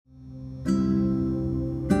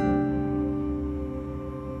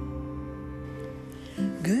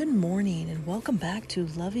morning and welcome back to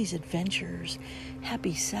Lovey's Adventures.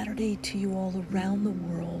 Happy Saturday to you all around the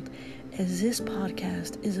world, as this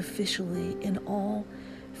podcast is officially in all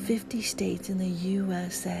 50 states in the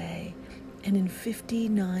USA and in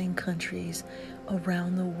 59 countries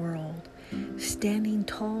around the world, standing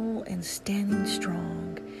tall and standing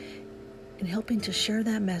strong and helping to share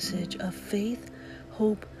that message of faith,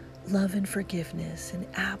 hope, love, and forgiveness, and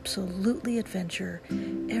absolutely adventure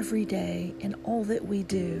every day in all that we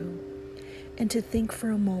do. And to think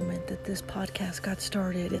for a moment that this podcast got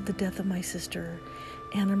started at the death of my sister,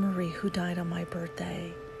 Anna Marie, who died on my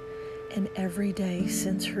birthday. And every day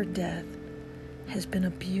since her death has been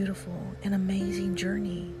a beautiful and amazing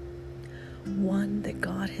journey. One that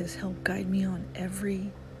God has helped guide me on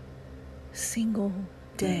every single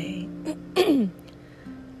day. And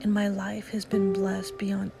my life has been blessed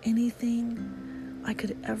beyond anything I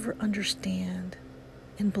could ever understand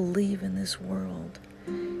and believe in this world.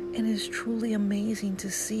 And it is truly amazing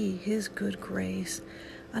to see His good grace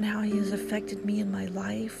on how He has affected me in my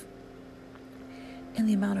life and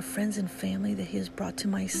the amount of friends and family that He has brought to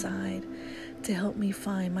my side to help me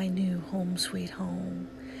find my new home sweet home.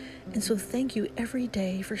 And so thank you every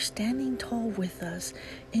day for standing tall with us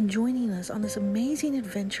and joining us on this amazing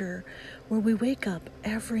adventure where we wake up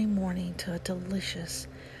every morning to a delicious,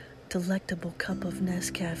 delectable cup of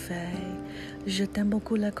Nescafe. Je t'aime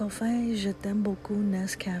beaucoup le café, je t'aime beaucoup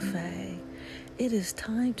Nescafe. It is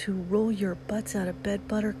time to roll your butts out of bed,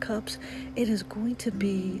 buttercups. It is going to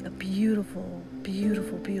be a beautiful,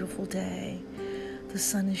 beautiful, beautiful day. The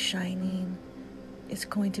sun is shining. It's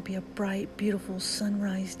going to be a bright, beautiful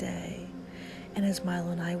sunrise day. And as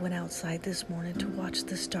Milo and I went outside this morning to watch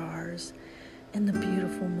the stars and the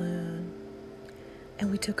beautiful moon, and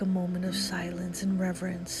we took a moment of silence and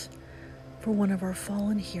reverence for one of our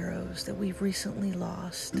fallen heroes that we've recently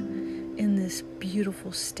lost in this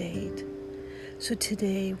beautiful state. So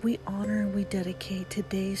today we honor and we dedicate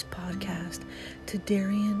today's podcast to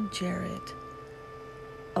Darian Jarrett,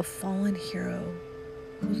 a fallen hero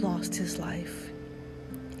who lost his life.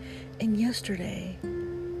 And yesterday,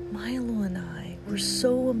 Milo and I were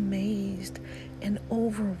so amazed and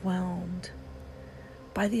overwhelmed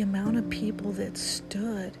by the amount of people that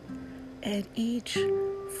stood at each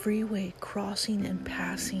freeway crossing and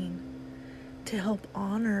passing to help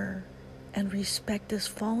honor and respect this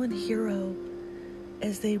fallen hero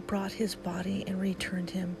as they brought his body and returned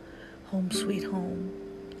him home sweet home.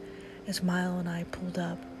 As Milo and I pulled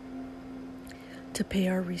up to pay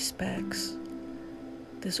our respects,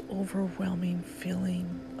 this overwhelming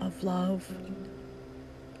feeling of love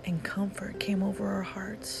and comfort came over our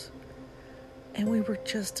hearts. And we were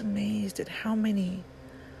just amazed at how many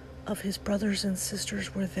of his brothers and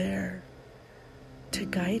sisters were there to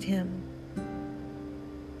guide him,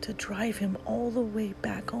 to drive him all the way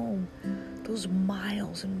back home. Those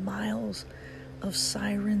miles and miles of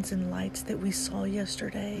sirens and lights that we saw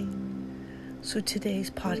yesterday. So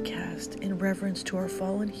today's podcast, in reverence to our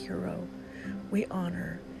fallen hero, we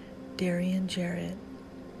honor Darian Jarrett,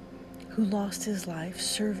 who lost his life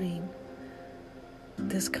serving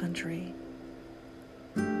this country,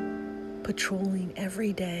 patrolling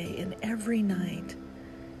every day and every night,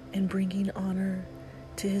 and bringing honor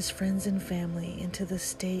to his friends and family into the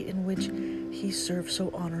state in which he served so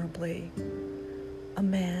honorably. A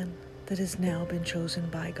man that has now been chosen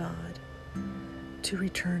by God to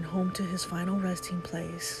return home to his final resting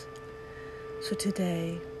place. So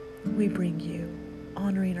today, we bring you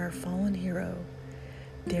honoring our fallen hero,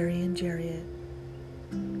 Darian Jarrett.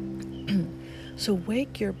 So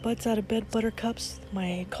wake your butts out of bed, buttercups.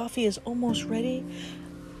 My coffee is almost ready.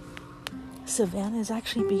 Savannah is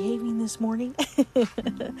actually behaving this morning,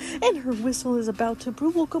 and her whistle is about to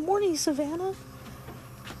brew. Well, good morning, Savannah.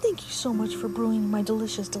 Thank you so much for brewing my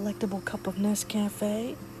delicious, delectable cup of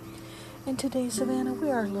Nescafe. And today, Savannah,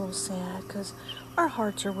 we are a little sad because our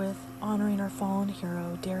hearts are with honoring our fallen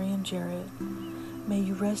hero, Darian Jarrett. May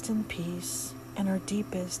you rest in peace, and our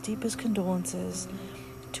deepest, deepest condolences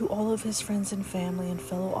to all of his friends and family and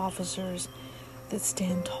fellow officers that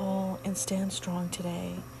stand tall and stand strong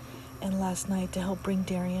today and last night to help bring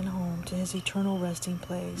Darian home to his eternal resting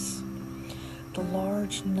place. The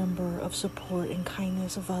large number of support and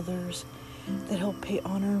kindness of others that help pay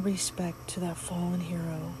honor and respect to that fallen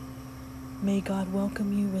hero. May God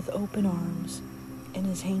welcome you with open arms, and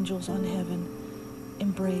His angels on heaven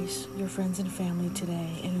embrace your friends and family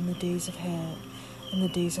today and in the days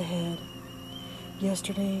ahead.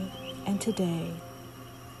 Yesterday and today,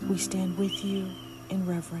 we stand with you in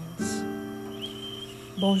reverence.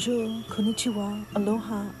 Bonjour, konnichiwa,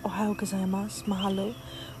 aloha, ohayou gozaimasu, mahalo,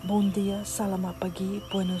 bon dia, salamat pagi,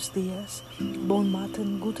 buenos dias, bon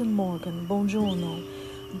matin, guten morgen, buongiorno,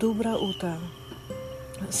 dobra utang,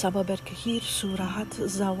 saba berkahir, surahat,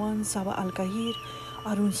 zawan, saba al-kahir,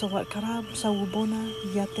 arun sawat karab, sawubona,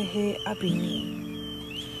 yatehe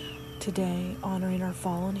abini. Today, honoring our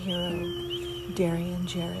fallen hero, Darian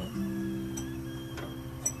Jarrett.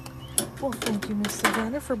 Well, thank you, Miss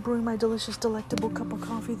Savannah, for brewing my delicious, delectable cup of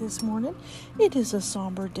coffee this morning. It is a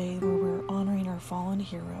somber day where we're honoring our fallen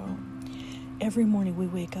hero. Every morning we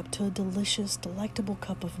wake up to a delicious, delectable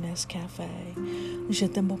cup of Nescafé. Je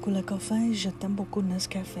t'aime beaucoup le café, je t'aime beaucoup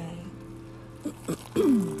Nescafé.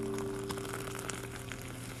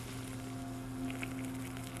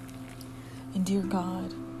 And dear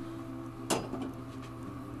God,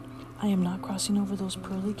 I am not crossing over those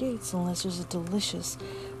pearly gates unless there's a delicious,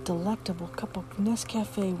 delectable cup of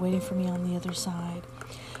Nescafé waiting for me on the other side.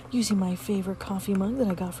 Using my favorite coffee mug that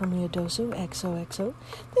I got from Riodoso, XOXO,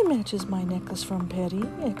 that matches my necklace from Petty,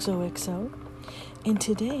 XOXO. And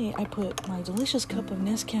today I put my delicious cup of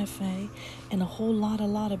Nescafé and a whole lot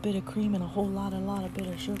of bit of cream and a whole lot of bit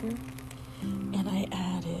of sugar. And I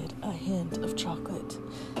added a hint of chocolate.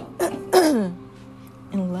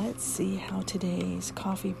 And let's see how today's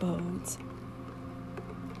coffee bodes.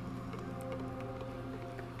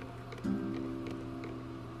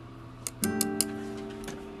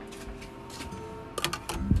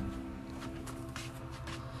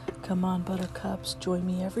 Come on, buttercups, join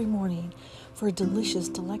me every morning for a delicious,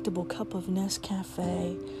 delectable cup of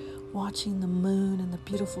Nescafé, watching the moon and the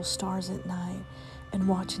beautiful stars at night, and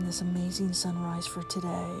watching this amazing sunrise for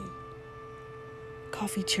today.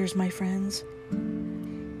 Coffee cheers, my friends.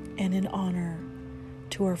 And in honor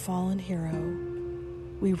to our fallen hero,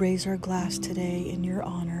 we raise our glass today in your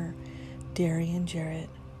honor, Darian Jarrett.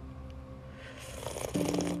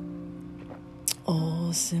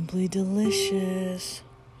 Oh, simply delicious.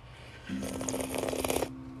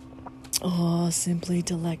 Oh, simply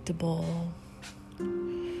delectable.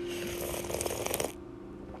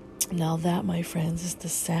 Now that, my friends, is the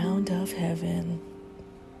sound of heaven.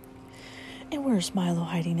 And where's Milo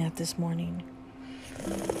hiding at this morning?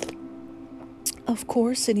 Of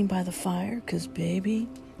course, sitting by the fire, because, baby,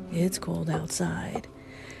 it's cold outside.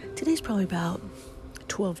 Today's probably about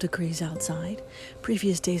 12 degrees outside.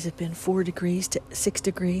 Previous days have been 4 degrees to 6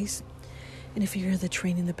 degrees. And if you hear the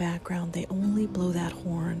train in the background, they only blow that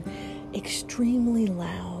horn extremely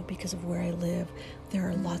loud because of where I live. There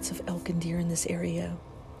are lots of elk and deer in this area.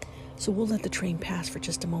 So we'll let the train pass for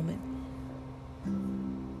just a moment.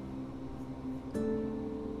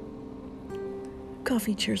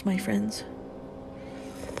 Coffee cheers, my friends.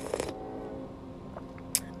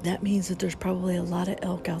 That means that there's probably a lot of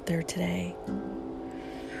elk out there today.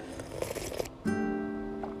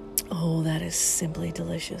 Oh, that is simply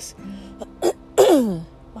delicious.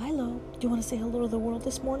 Milo, do you want to say hello to the world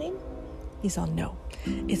this morning? He's on no.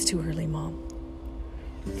 It's too early, Mom.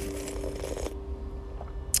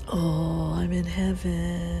 Oh, I'm in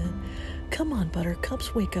heaven. Come on,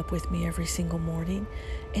 buttercups, wake up with me every single morning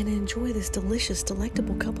and enjoy this delicious,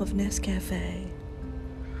 delectable cup of Nescafé.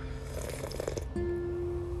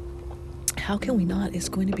 How can we not? It's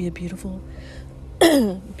going to be a beautiful,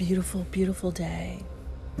 beautiful day.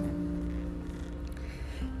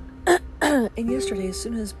 And yesterday, as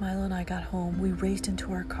soon as Milo and I got home, we raced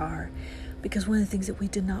into our car because one of the things that we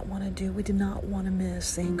did not want to do, we did not want to miss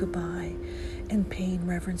saying goodbye and paying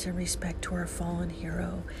reverence and respect to our fallen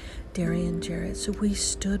hero, Darian Jarrett. So we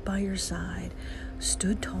stood by your side,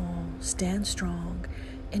 stood tall, stand strong,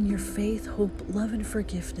 in your faith, hope, love, and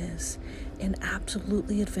forgiveness, and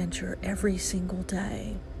absolutely adventure every single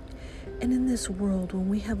day. And in this world, when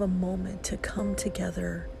we have a moment to come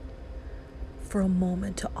together for a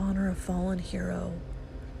moment to honor a fallen hero,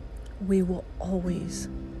 we will always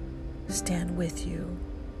stand with you.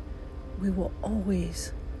 We will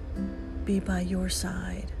always be by your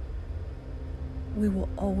side. We will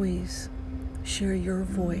always share your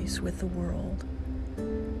voice with the world.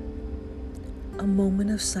 A moment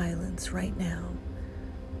of silence right now.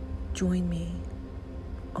 Join me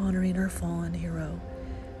honoring our fallen hero,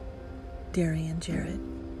 Darian Jarrett.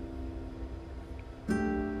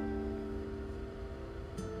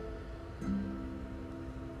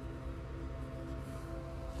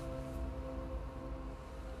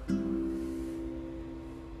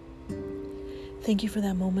 Thank you for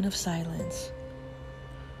that moment of silence.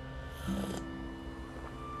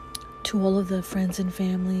 To all of the friends and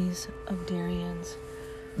families of Darian's,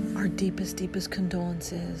 our deepest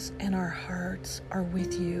condolences, and our hearts are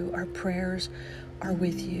with you. Our prayers are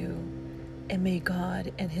with you. And may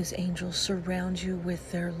God and his angels surround you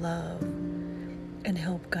with their love and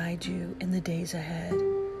help guide you in the days ahead.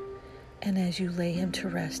 And as you lay him to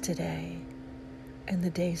rest today and the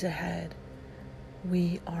days ahead,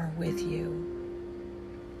 we are with you.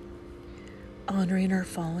 Honoring our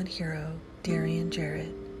fallen hero, Darian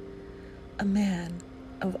Jarrett, a man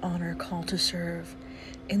of honor called to serve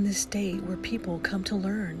in this state where people come to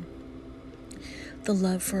learn the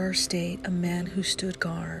love for our state, a man who stood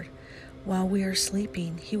guard. While we are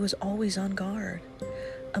sleeping, he was always on guard.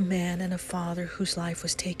 A man and a father whose life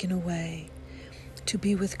was taken away to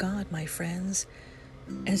be with God, my friends,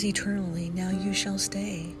 as eternally now you shall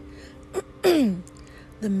stay.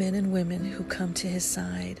 The men and women who come to his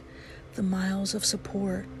side, the miles of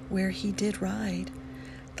support where he did ride,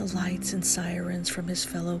 the lights and sirens from his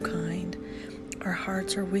fellow kind. Our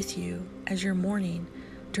hearts are with you as you're mourning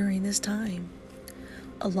during this time.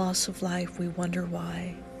 A loss of life, we wonder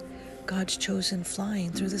why. God's chosen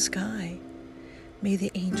flying through the sky. May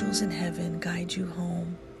the angels in heaven guide you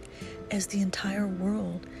home, as the entire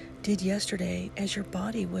world did yesterday as your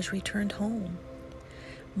body was returned home.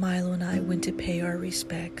 Milo and I went to pay our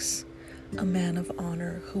respects, a man of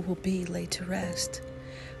honor who will be laid to rest.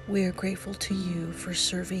 We are grateful to you for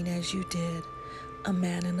serving as you did, a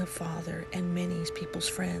man and a father and many people's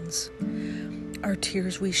friends. Our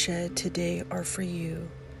tears we shed today are for you,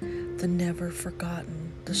 the never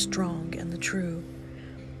forgotten, the strong and the true.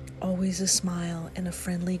 Always a smile and a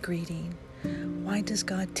friendly greeting. Why does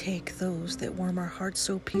God take those that warm our hearts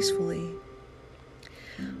so peacefully?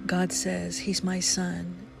 God says he's my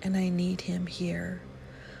son and I need him here,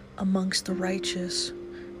 amongst the righteous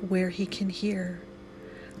where he can hear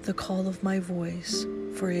the call of my voice,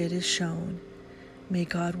 for it is shown. May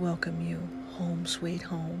God welcome you home, sweet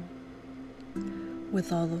home.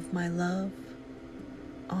 With all of my love,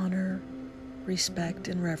 honor, respect,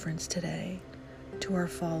 and reverence today to our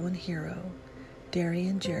fallen hero,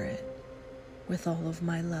 Darian Jarrett, with all of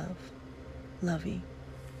my love. Lovey.